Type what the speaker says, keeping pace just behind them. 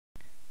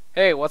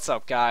Hey, what's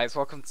up, guys?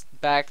 Welcome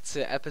back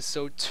to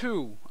episode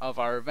 2 of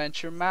our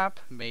adventure map,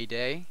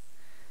 Mayday.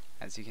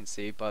 As you can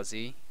see,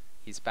 Buzzy,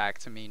 he's back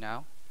to me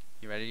now.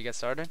 You ready to get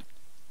started?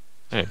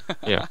 Hey,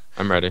 yeah,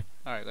 I'm ready.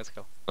 Alright, let's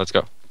go. Let's go.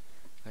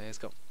 Okay, let's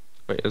go.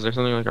 Wait, is there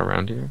something like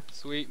around here?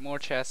 Sweet, more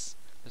chests.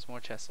 There's more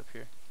chests up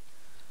here.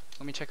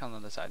 Let me check on the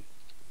other side.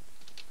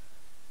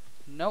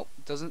 Nope,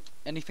 doesn't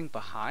anything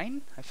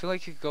behind? I feel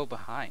like you could go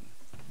behind.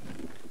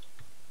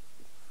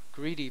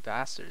 Greedy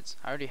bastards.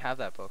 I already have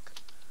that book.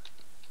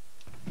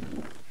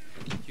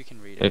 You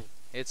can read it.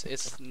 Hey, It's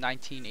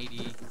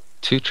 1980.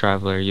 to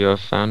Traveler, you have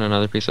found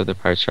another piece of the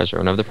pirate's treasure.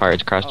 One of the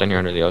pirates crashed Oh, down here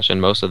under the ocean.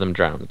 Most of them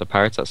drowned. The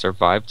pirates that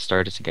survived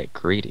started to get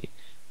greedy.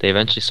 They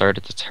eventually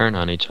started to turn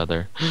on each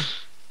other.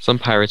 Some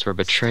pirates were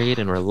betrayed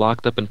and were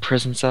locked up in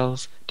prison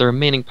cells. The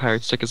remaining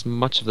pirates took as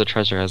much of the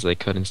treasure as they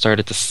could and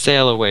started to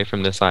sail away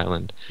from this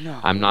island. no.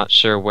 I'm not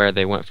sure where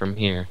they went from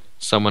here.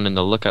 Someone in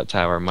the lookout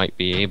tower might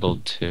be able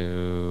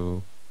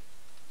to...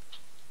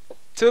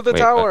 To the Wait,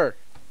 what? tower!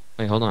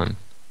 Wait, hold on.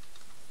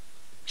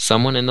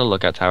 Someone in the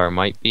lookout tower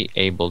might be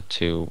able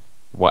to...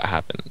 What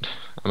happened?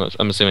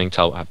 I'm assuming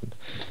tell what happened.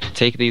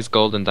 Take these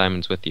gold and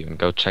diamonds with you and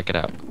go check it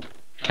out.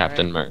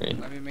 Captain Alright, Murray.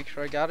 let me make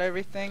sure I got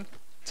everything.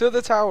 To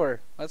the tower!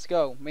 Let's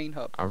go, main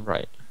hub.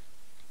 Alright.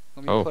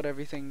 Let me Oh. put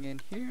everything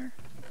in here.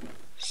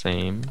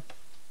 Same.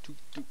 Doop,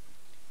 doop.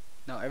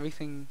 Now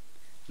everything,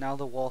 now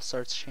the wall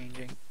starts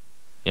changing.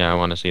 Yeah, I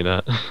want to see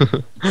that.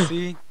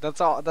 See? That's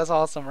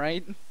awesome,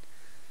 right?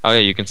 Oh yeah,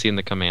 you can see in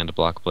the command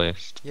block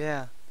placed.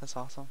 Yeah, that's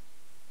awesome.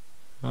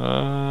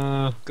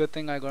 Uh, Good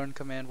thing I learned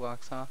command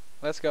blocks, huh?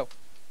 Let's go.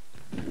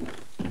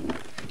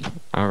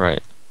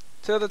 alright.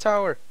 To the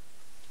tower!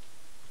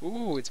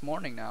 Ooh, it's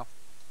morning now.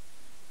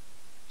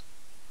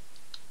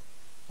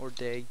 Or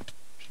day,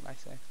 should I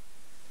say.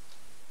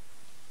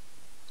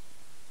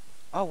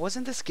 Oh,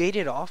 wasn't this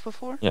gated off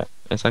before? Yeah,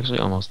 it's actually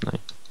almost night.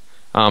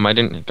 I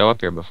didn't go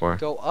up here before.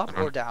 Go I up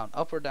don't- or down?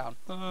 Up or down?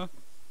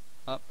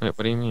 Up. Wait,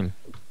 what do you mean?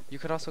 You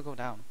could also go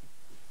down.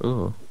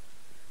 Ooh.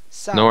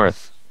 South.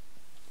 North.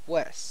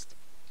 West.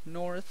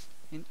 North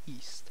and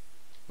east.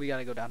 We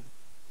gotta go down.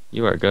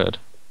 You are good.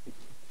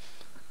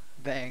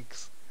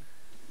 Thanks.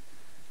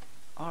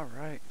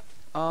 Alright.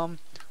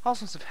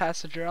 Also as a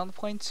passenger on the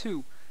plane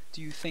too.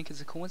 Do you think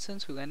it's a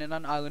coincidence we landed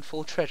on an island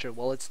full of treasure?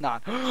 Well, it's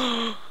not.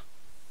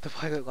 The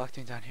pilot locked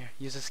me down here.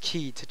 Use his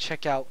key to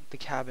check out the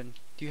cabin.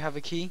 Do you have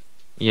a key?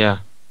 Yeah.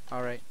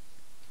 Alright.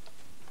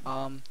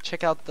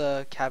 Check out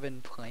the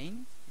cabin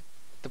plane?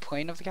 The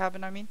plane of the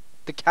cabin, I mean?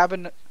 The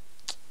cabin...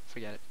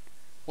 Forget it.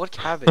 What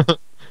cabin?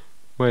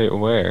 Wait,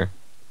 where?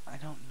 I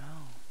don't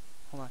know.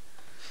 Hold on.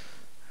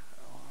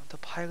 Oh, the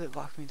pilot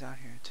locked me down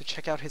here to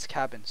check out his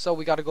cabin. So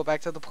we gotta go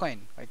back to the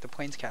plane. Like the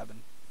plane's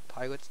cabin.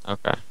 Pilots.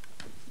 Okay.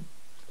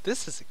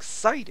 This is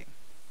exciting.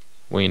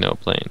 We know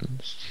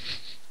planes.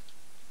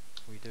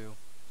 We do.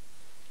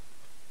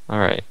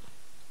 Alright.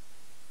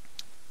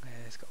 Okay,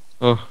 let's go.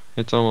 Oh,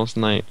 it's almost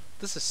night.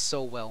 This is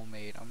so well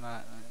made. I'm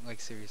not,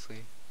 like,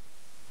 seriously.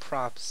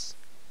 Props.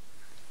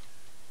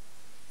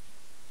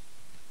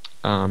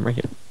 Right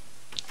here.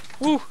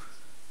 Woo!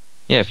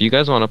 Yeah, if you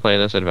guys want to play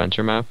this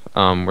adventure map,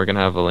 we're gonna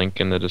have a link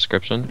in the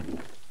description.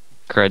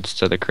 Creds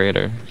to the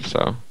creator,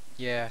 so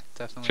Yeah,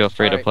 definitely. feel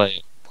free to Alright, play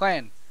it.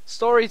 plan.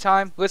 Story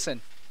time.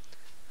 Listen.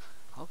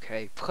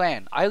 Okay,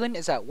 plan. Island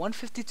is at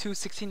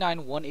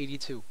 152.69,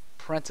 182.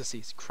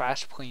 Parentheses.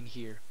 Crash plane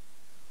here.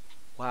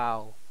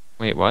 Wow.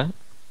 Wait, what?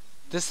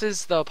 This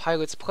is the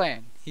pilot's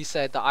plan. He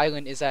said the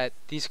island is at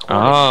these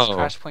coordinates. Oh,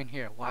 Crash plane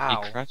here.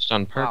 Wow. he crashed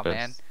on Wow, purpose.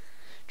 man.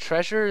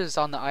 Treasure is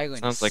on the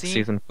island. Sounds like Seen-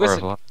 season 4 Listen.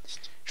 of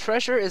Lost.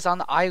 Treasure is on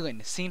the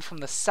island, seen from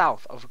the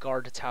south of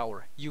Guard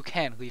Tower. You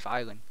can leave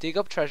island. Dig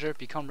up treasure,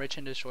 become rich,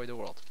 and destroy the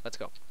world. Let's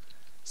go.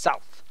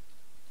 South.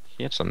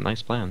 He has some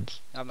nice plans.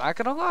 I'm not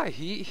gonna lie,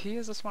 he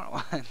is a smart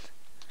one.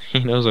 He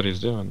knows what he's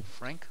doing.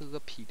 Frank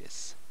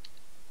Lapidus.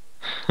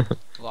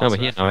 No, but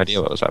he had no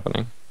idea what was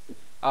happening.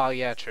 Oh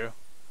yeah, true.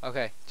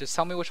 Okay, just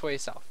tell me which way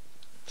is south.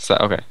 So,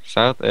 okay,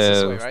 south It's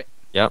is... this way, right?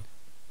 Yep.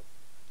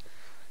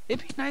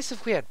 It'd be nice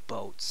if we had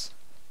boats.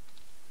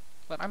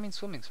 But I mean,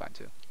 swimming's fine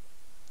too.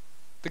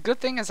 The good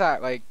thing is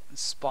that like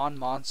spawn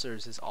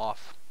monsters is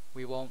off.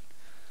 We won't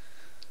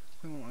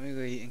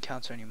really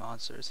encounter any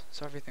monsters,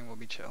 so everything will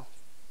be chill.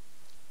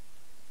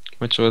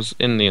 Which was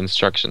in the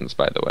instructions,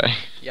 by the way.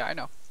 Yeah, I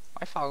know.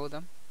 I follow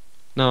them.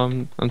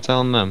 No, I'm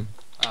telling them.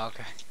 Oh,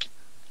 okay.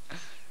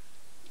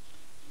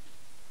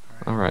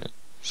 Alright.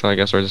 So I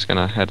guess we're just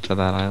gonna head to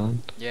that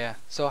island. Yeah.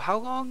 So how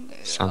long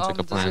Sounds like a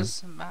does plan.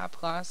 this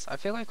map last? I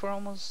feel like we're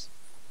almost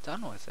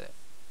done with it.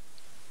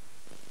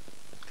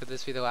 Could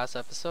this be the last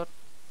episode?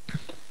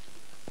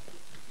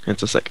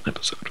 It's the second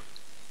episode.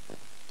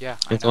 Yeah.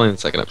 It's I know. only the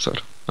second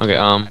episode. Okay,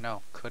 I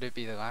know. Could it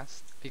be the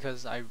last?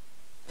 Because I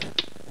feel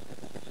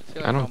like I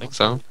we're don't think almost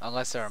so. done.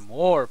 Unless there are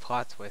more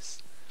plot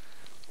twists.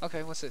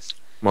 Okay, what's this?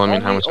 Well, I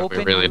mean, how Only much have we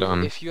open really you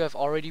done? if you have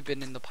already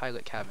been in the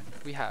pilot cabin.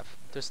 We have.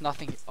 There's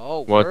nothing. Oh,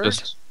 What word.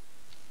 just...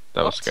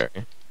 That was What?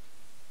 scary.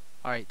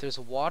 All right. There's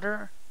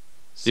water.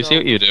 Do you see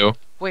what you do?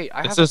 Wait,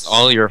 I This have. is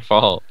all your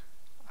fault.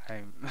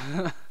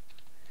 I'm.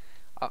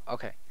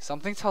 Okay.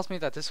 Something tells me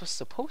that this was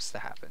supposed to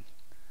happen.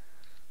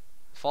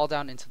 Fall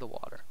down into the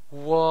water.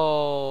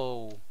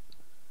 Whoa.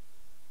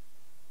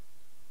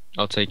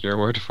 I'll take your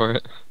word for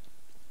it.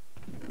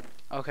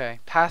 Okay.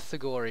 Path to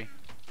glory.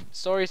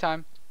 Story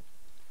time.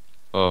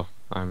 Oh,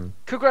 I'm.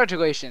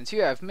 Congratulations,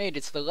 you have made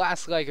it to the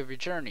last leg of your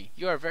journey.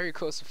 You are very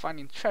close to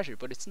finding the treasure,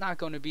 but it's not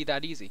going to be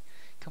that easy.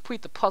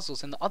 Complete the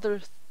puzzles in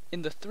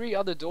the 3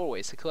 other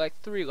doorways to collect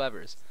 3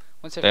 levers.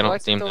 Once you have They don't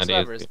collected seem those that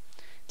levers, easy.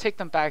 take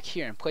them back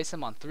here and place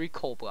them on 3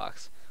 coal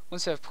blocks.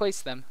 Once you have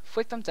placed them,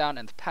 flick them down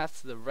and the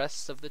path to the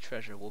rest of the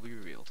treasure will be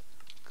revealed.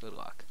 Good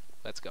luck.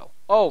 Let's go.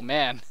 Oh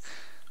man.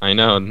 I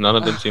know, none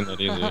of them seem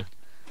that easy.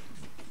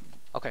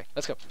 Okay,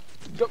 let's go.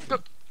 Go, go.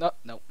 No,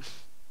 no.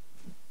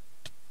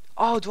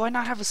 Oh, do I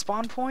not have a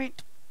spawn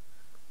point?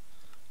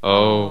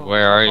 Oh,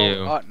 where are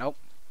you? Oh, nope.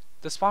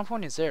 The spawn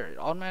point is there. It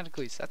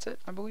automatically sets it,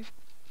 I believe.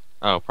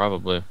 Oh,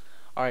 probably.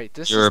 Alright,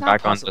 this You're is not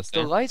back on puzzle. the The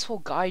stand. lights will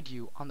guide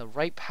you on the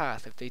right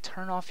path. If they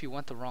turn off, you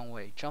went the wrong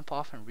way. Jump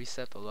off and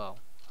reset below.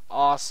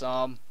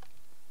 Awesome.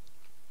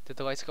 Did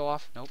the lights go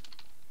off? Nope.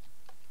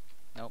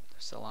 Nope, they're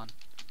still on.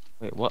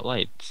 Wait, what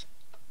lights?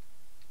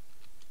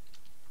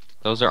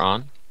 Those are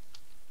on?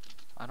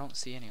 I don't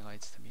see any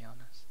lights, to be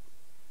honest.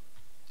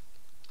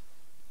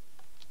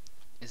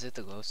 Is it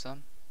the glowstone?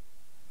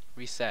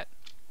 Reset.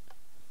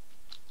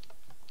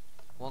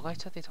 What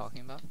lights are they talking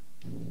about?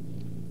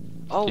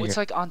 Oh, Here. it's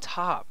like on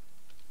top.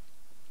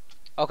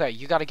 Okay,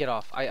 you gotta get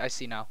off. I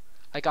see now.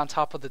 Like on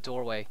top of the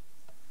doorway.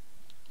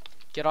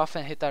 Get off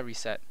and hit that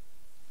reset.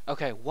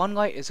 Okay, 1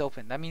 light is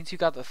open. That means you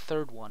got the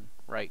 3rd one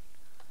right.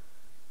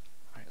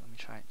 Alright, let me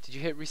try it. Did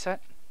you hit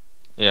reset?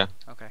 Yeah.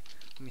 Okay,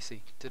 let me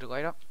see. Did it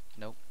light up?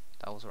 Nope,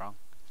 that was wrong.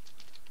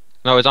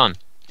 No, it's on.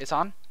 It's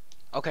on?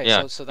 Okay,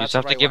 Yeah, so you that's just the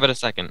have to right give one. it a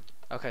second.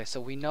 Okay,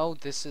 so we know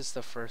this is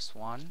the first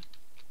one.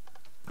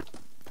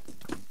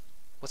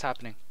 What's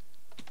happening?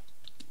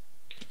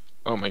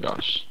 Oh my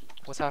gosh.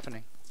 What's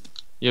happening?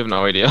 You have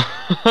no idea.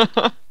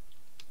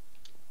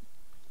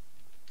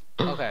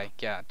 Okay,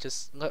 yeah,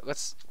 just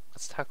let's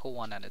tackle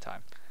one at a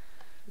time.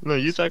 No,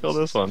 you So tackle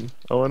this this is- one.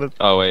 I wanna.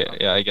 Oh wait, Okay.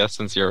 yeah, I guess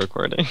since you're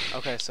recording.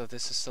 Okay, so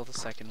this is still the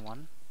 2nd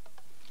one.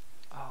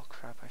 Oh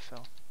crap, I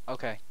fell.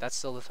 Okay, that's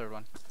still the 3rd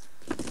one.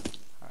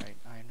 Alright,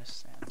 I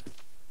understand.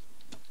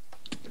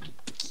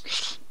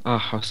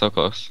 Oh, I was so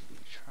close.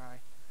 Try.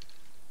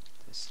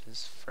 This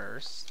is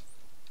 1st,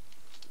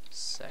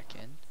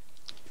 2nd,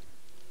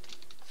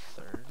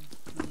 3rd.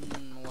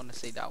 I want to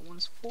say that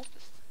one's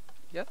 4th.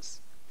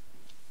 Yes.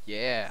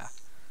 Yeah.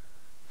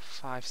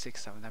 5,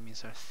 6, 7. That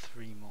means there are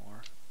 3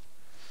 more.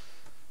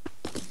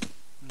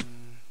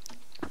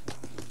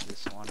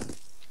 This one.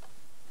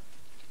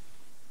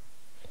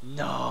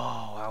 No,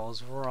 I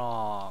was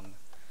wrong.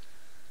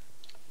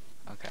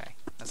 Okay,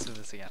 let's do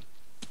this again.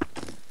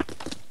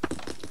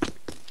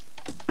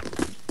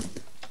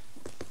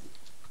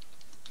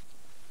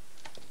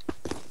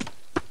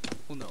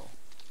 Uno,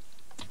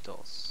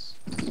 dos,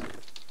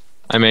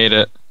 I made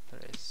it.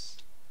 tres.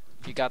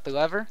 You got the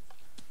lever?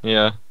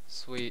 Yeah.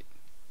 Sweet.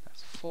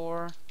 That's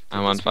 4. Could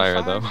I'm on this be fire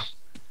 5? though.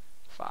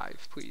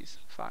 5, please.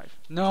 5.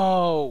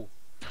 No!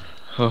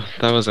 Oh,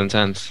 that was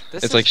intense.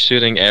 This It's like is-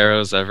 shooting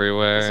arrows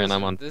everywhere, This and is,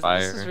 I'm on this fire.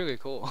 is really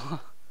cool.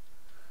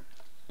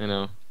 You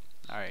know.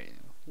 Alright.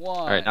 1.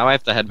 Alright, now I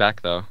have to head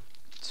back though.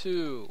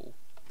 2,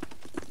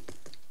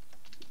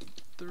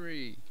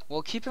 3.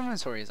 Well, keep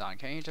inventories on.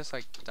 Can't you just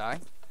like die?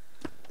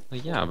 Well,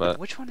 yeah, but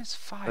Which one is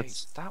 5?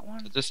 that's- That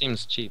one? it just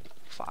seems cheap.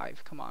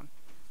 5. Come on.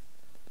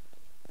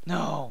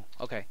 No.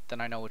 Okay,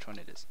 then I know which one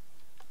it is.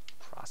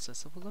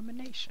 Process of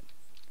elimination.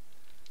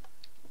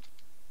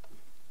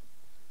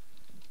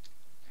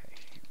 Okay,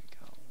 here we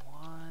go.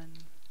 1,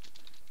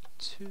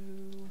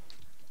 2,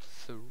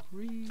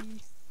 3,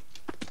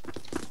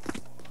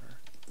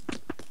 4,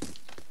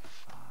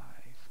 5,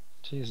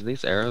 Jeez,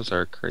 these arrows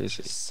are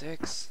crazy.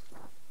 6.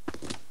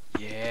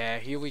 Yeah,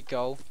 here we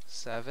go.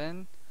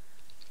 7.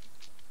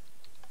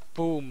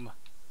 Boom.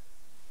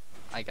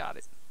 I got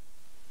it.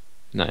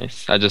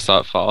 Nice. I just saw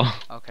it fall.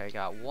 Okay,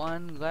 got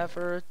 1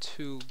 lever,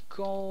 2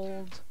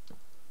 gold,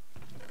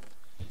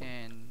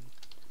 and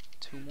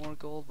 2 more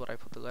gold, but I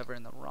put the lever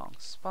in the wrong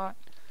spot.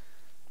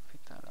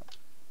 Pick that up.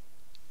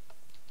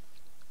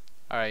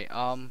 Alright,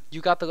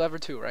 you got the lever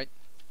too, right?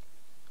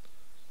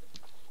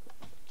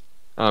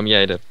 Yeah,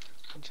 I did.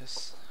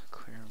 Just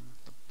clear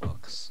the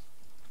books.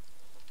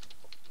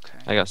 Okay.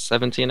 I got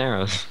 17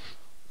 arrows.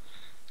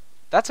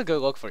 That's a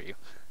good look for you.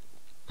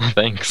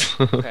 Thanks.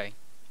 Okay,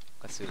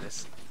 let's do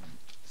this.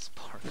 It's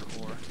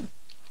parkour.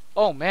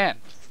 Oh man.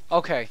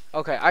 Okay,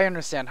 okay, I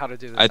understand how to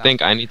do this I now.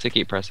 think I need to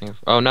keep pressing.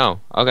 Oh no.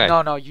 Okay.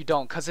 No, no, you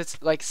don't, cause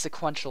it's like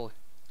sequential.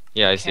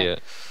 Yeah, you I see can't- it.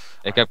 It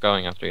Alright, kept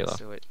going after you let's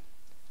left. do it.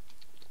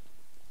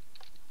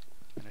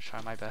 I'm gonna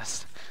try my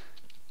best.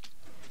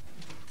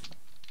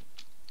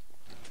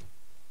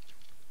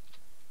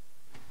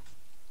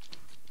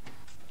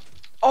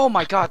 Oh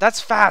my god,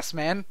 that's fast,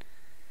 man!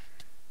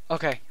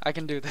 Okay, I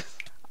can do this.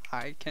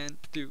 I can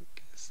do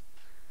this.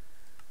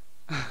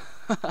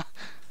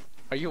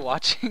 Are you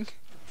watching?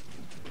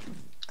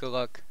 Good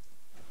luck.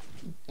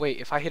 Wait,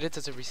 if I hit it,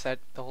 does it reset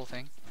the whole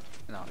thing?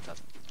 No, it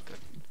doesn't. Good.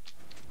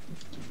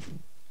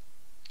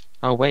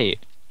 Oh wait.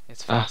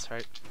 It's Ah, fast,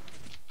 right?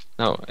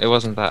 no, it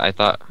wasn't that.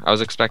 I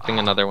was expecting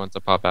Ah, another one to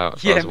pop out,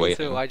 so I yeah, was me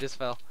too. waiting. I just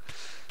fell.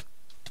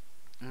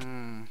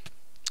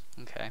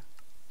 Okay.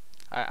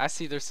 I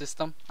see their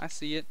system. I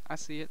see it. I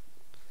see it.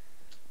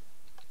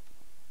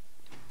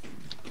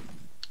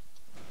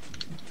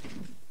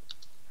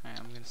 Alright,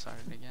 I'm gonna start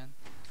it again.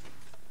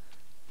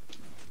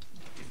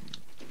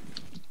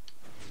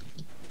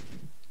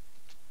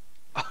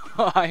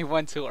 I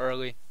went too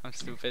early. I'm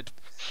stupid.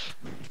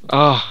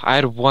 Oh, I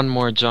had one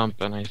more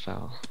jump and I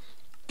fell.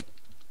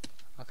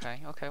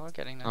 Okay, okay, we're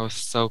getting I there. was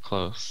so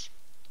close.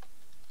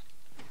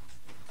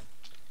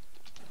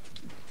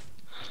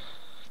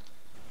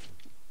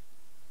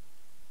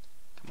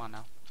 Come on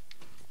now.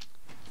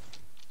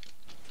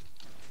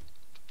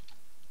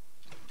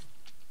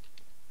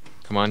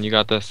 Come on, you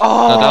got this.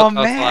 No, Oh that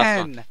was the last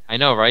one. man! I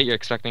know, right? You're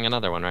expecting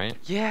another one, right?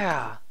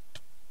 Yeah.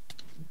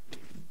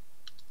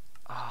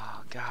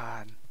 Oh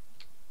god.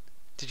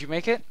 Did you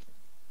make it?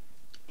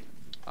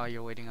 Oh,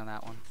 you're waiting on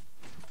that one.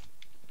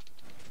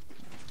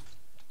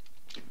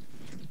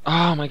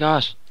 Oh my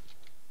gosh.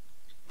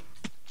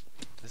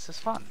 This is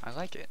fun. I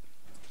like it.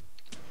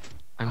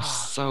 I'm Ah,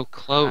 so crap.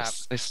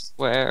 close, I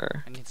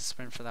swear. I need to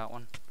sprint for that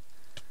one.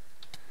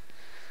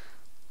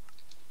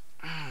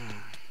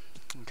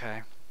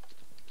 Okay.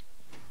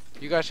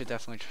 You guys should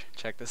definitely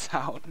check this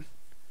out.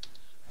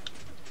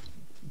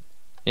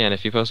 Yeah, and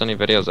if you post any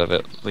videos of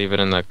it, leave it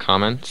in the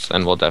comments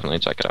and we'll definitely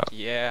check it out.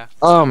 Yeah.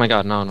 Oh my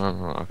god, no, no,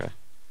 no, okay.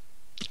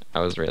 I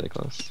was really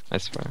close, I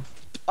swear.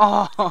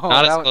 Oh,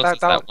 Not as close as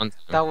that one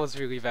that time. was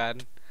really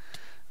bad.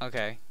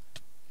 Okay.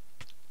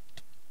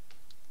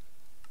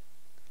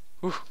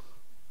 Whew.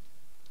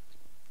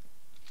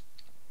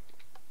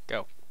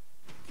 Go.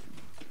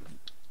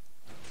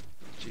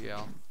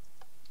 GL.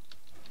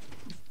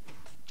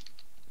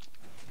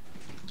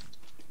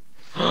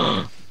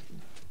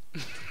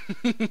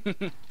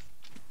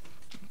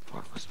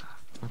 What was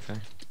that? Okay.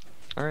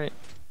 Alright.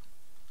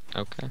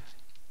 Okay.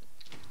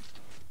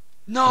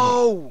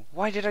 No!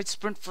 Why did I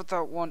sprint for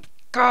that one?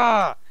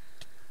 Gah!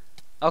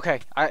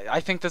 Okay, I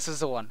think this is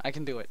the one. I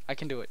can do it. I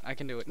can do it. I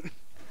can do it.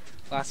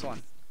 Last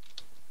one.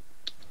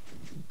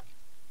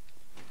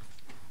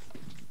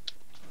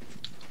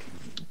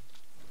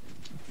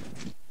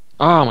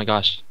 Oh my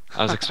gosh.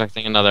 I was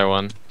expecting another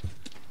one.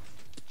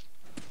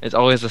 It's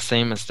always the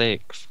same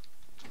mistakes.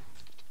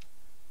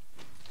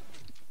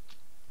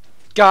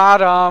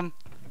 Got him!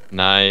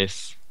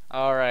 Nice.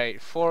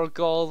 Alright, 4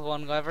 gold,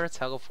 1 lever,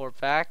 teleport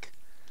back.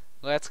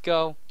 Let's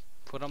go.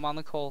 Put him on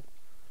the coal.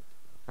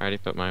 I already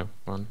put my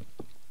one.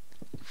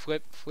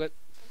 Flip, flip,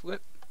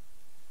 flip.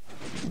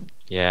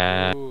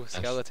 Yeah. Ooh,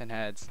 skeleton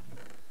heads.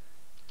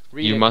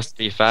 Read You it. must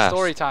be fast.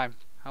 Story time.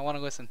 I want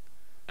to listen.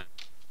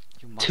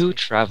 You must To be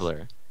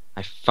Traveler.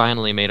 I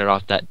finally made it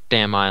off that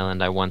damn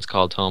island I once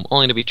called home,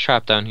 only to be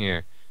trapped down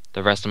here.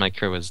 The rest of my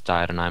crew has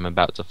died and I am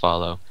about to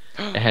follow.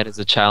 fast. Ahead is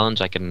a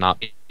challenge I cannot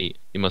beat.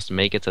 You must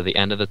make it to the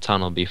end of the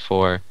tunnel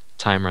before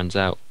time runs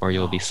out, or you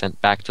will be No. sent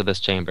back to this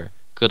chamber.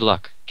 Good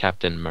luck,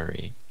 Captain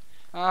Murray.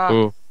 Ah.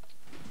 Ooh.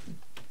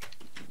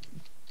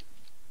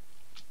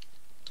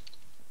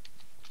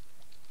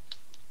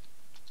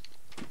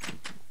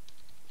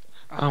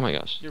 Oh my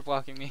gosh. You're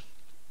blocking me.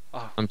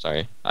 Oh, I'm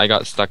sorry. I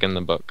got stuck in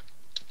the book.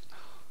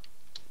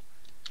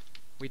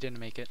 we didn't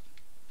make it.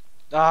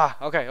 Ah,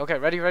 okay, okay,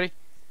 ready, ready?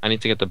 I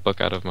need to get the book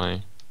out of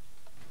my...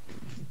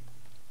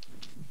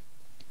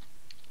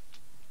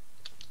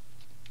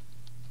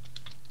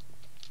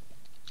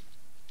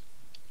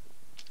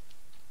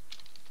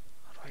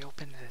 How do I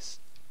open this?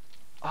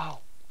 Oh.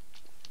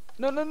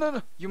 No, no, no,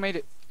 no. You made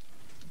it.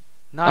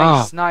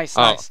 Nice, nice,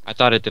 Oh, nice. I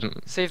thought it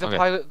didn't. Save the Okay.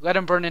 pilot. Let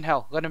him burn in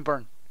hell. Let him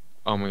burn.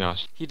 Oh my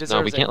gosh. He No,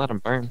 deserves we it. can't let him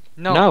burn.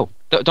 No. No!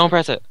 Don't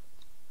press it.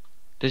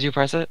 Did you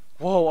press it?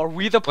 Whoa, are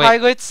we the Wait.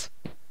 pilots?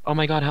 Oh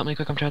my god, help me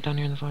quick. I'm trapped down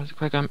here in the forest.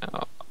 Quick,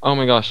 oh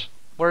my gosh.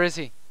 Where is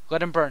he?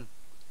 Let him burn.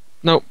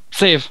 No,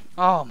 save.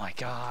 Oh my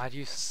god,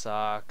 you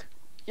suck.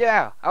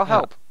 Yeah, I'll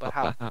help. But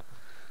how?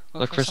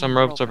 Look for some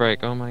rope to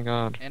break. Oh my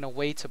god. And a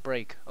way to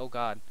break. Oh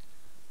god.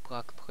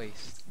 Block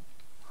placed.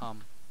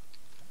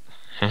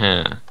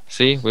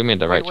 See, we made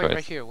the right wait, choice.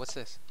 right here. What's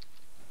this?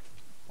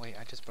 Wait,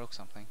 I just broke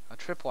something. A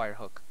tripwire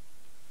hook.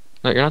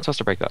 No, you're not supposed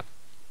to break that.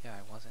 Yeah,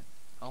 I wasn't.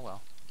 Oh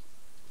well.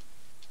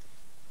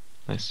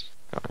 Nice.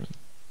 Going.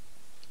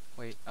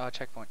 Wait,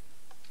 checkpoint.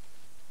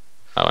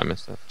 Oh, I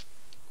missed it.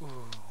 Ooh.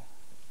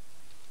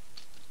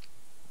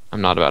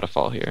 I'm not about to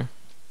fall here.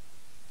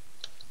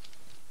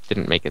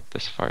 Didn't make it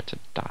this far to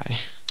die.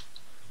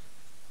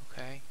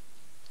 Okay.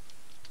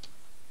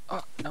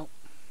 Oh, no.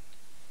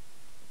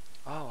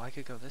 Oh, I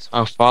could go this way.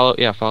 Oh,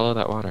 follow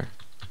that water.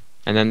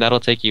 And then that'll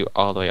take you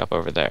all the way up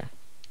over there.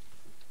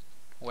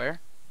 Where?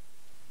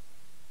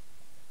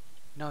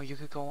 No, you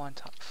could go on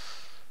top.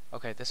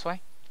 Okay, this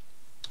way?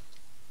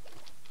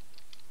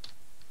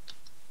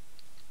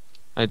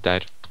 I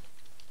died.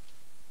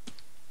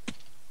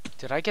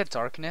 Did I get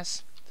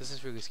darkness? This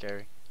is really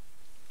scary.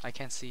 I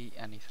can't see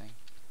anything.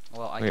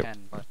 Well, I Wait.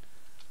 can, but...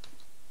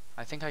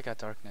 I think I got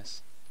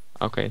darkness.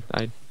 Okay,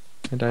 I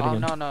died Oh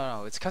again.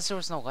 no. It's because there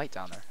was no light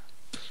down there.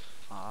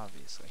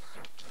 Obviously.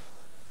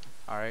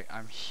 Alright,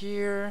 I'm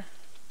here.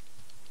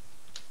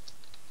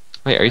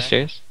 Wait, are you Okay.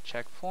 serious?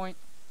 Checkpoint.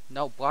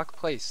 No, block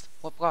placed.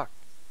 What block?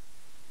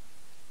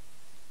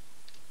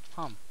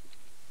 What?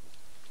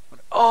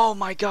 Oh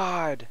my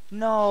god!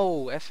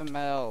 No!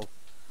 FML.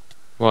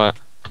 What?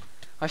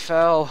 I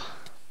fell.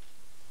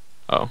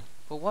 Oh,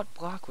 But what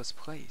block was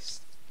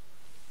placed?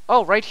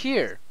 Oh, right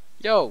here!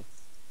 Yo!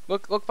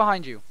 Look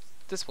behind you.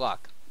 This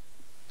block.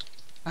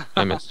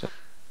 I missed it.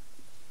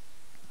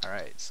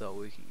 Alright, so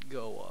we can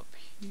go up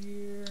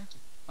here.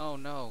 Oh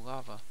no,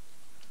 lava.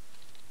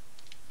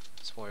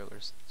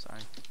 Spoilers,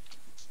 sorry.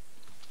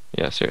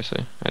 Yeah,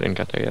 seriously, I didn't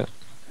get there yet.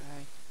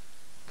 Okay,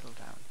 go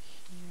down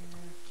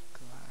here.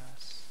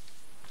 Glass.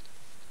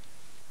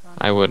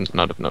 I would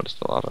not have noticed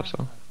the lava,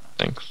 so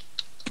thanks.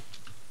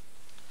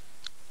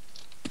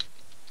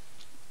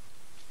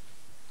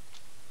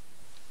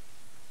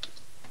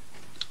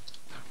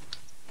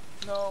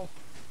 No!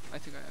 I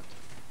think I have.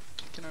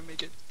 Can I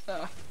make it?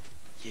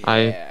 I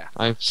Yeah!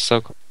 I'm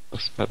so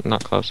close, but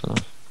not close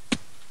enough.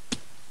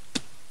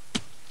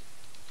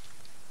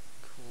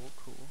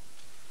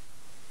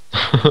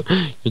 Cool.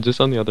 You're just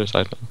on the other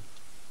side now.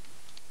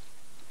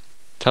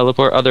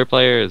 Teleport other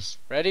players.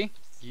 Ready?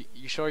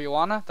 You sure you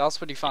wanna? That was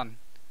pretty fun.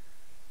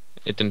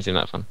 It didn't seem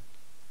that fun.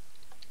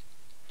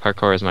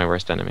 Parkour is my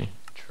worst enemy.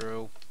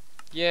 True.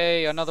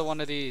 Yay, another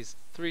one of these.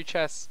 3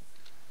 chests.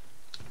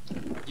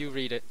 You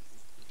read it.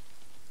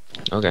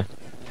 Okay.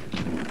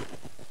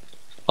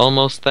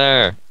 Almost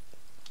there.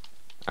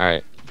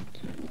 Alright.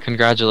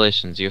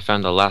 Congratulations, you have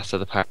found the last of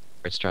the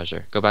pirate's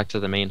treasure. Go back to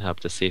the main hub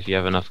to see if you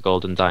have enough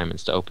gold and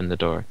diamonds to open the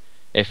door.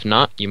 If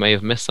not, you may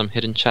have missed some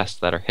hidden chests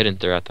that are hidden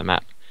throughout the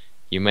map.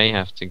 You may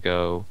have to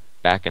go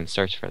back and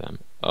search for them.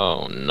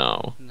 Oh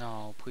no.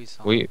 No, please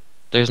don't.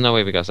 There's no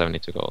way we got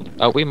 72 gold.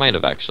 Oh, we might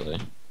have actually.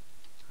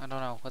 I don't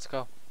know. Let's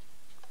go.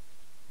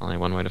 Only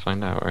one way to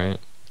find out, right?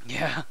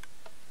 Yeah.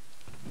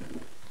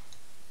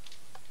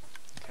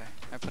 Okay,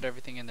 I put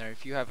everything in there.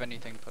 If you have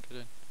anything, put it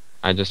in.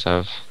 I just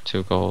have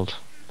 2 gold.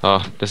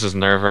 Oh, this is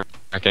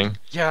nerve-wracking.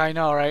 Yeah, I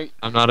know, right?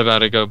 I'm not about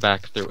to go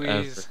back through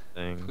Please.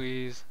 everything.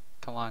 Please.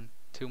 Come on.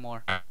 2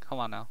 more. Come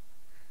on now.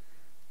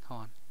 Come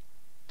on.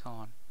 Come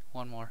on.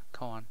 1 more.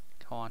 Come on.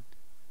 Come on.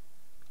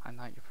 I'm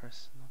not your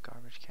personal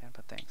garbage can,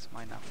 but thanks.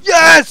 Mine now.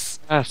 Yes!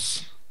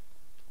 Yes!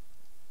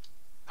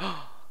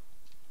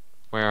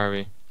 Where are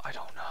we? I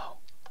don't know.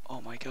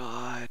 Oh my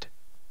god.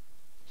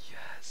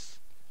 Yes.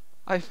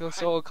 I feel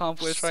so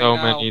accomplished right So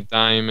now. many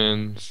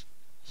diamonds.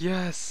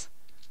 Yes.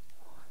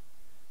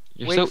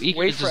 You're Wait so eager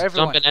wait to for just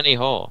everyone. jump in any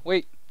hole.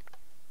 Wait.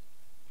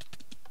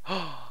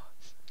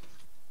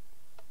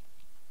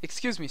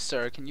 Excuse me,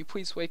 sir. Can you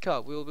please wake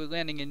up? We will be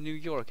landing in New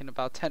York in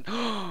about 10.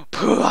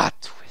 Plot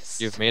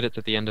twist. You've made it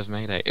to the end of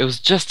Mayday. It was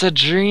just a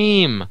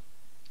dream!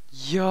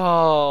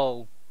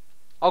 Yo.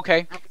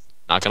 Okay.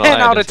 Not gonna 10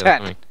 lie, I out didn't of see that 10.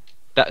 coming.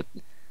 That...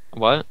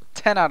 What?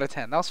 10 out of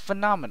 10. That was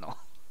phenomenal.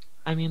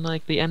 I mean,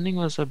 like, the ending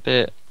was a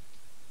bit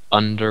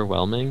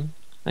underwhelming,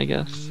 I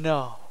guess.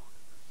 No.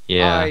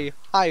 Yeah. I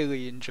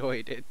highly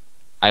enjoyed it.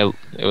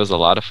 It was a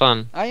lot of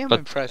fun. I am but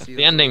impressed.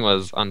 the ending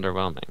was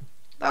underwhelming.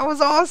 That was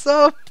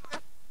awesome.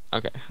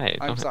 Okay, hey.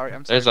 I'm don't- sorry.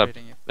 I'm There's sorry a... for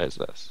hitting you. There's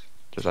this.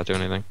 Does that do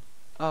anything?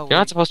 Oh, You're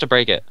not wait. supposed to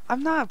break it.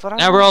 I'm not, but I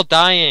Now we're want- all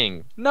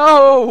dying!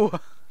 No!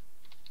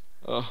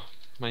 Oh,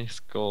 my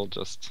skull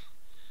just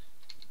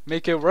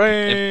Make it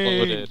rain.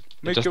 imploded.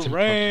 Make just it imploded.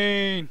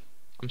 rain.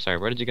 I'm sorry,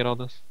 where did you get all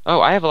this? Oh,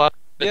 I have a lot of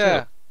it Yeah.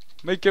 too.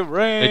 Make it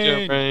rain.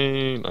 Make it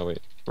rain. Oh, wait.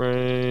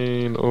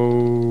 Rain.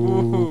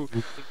 Oh.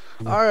 Woohoo.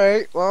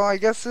 Alright, well, I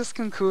guess this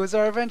concludes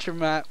our adventure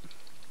map.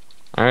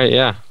 Alright,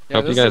 yeah.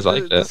 Hope you guys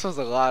liked it. This was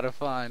a lot of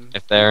fun.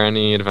 If there are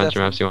any adventure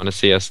maps you want to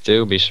see us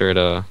do, be sure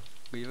to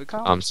Leave a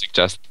comment.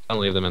 suggest and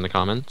leave them in the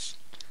comments.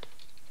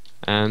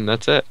 And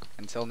that's it.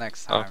 Until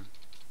next Oh. time.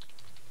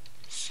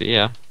 See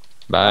ya.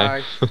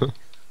 Bye.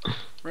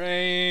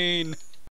 Rain.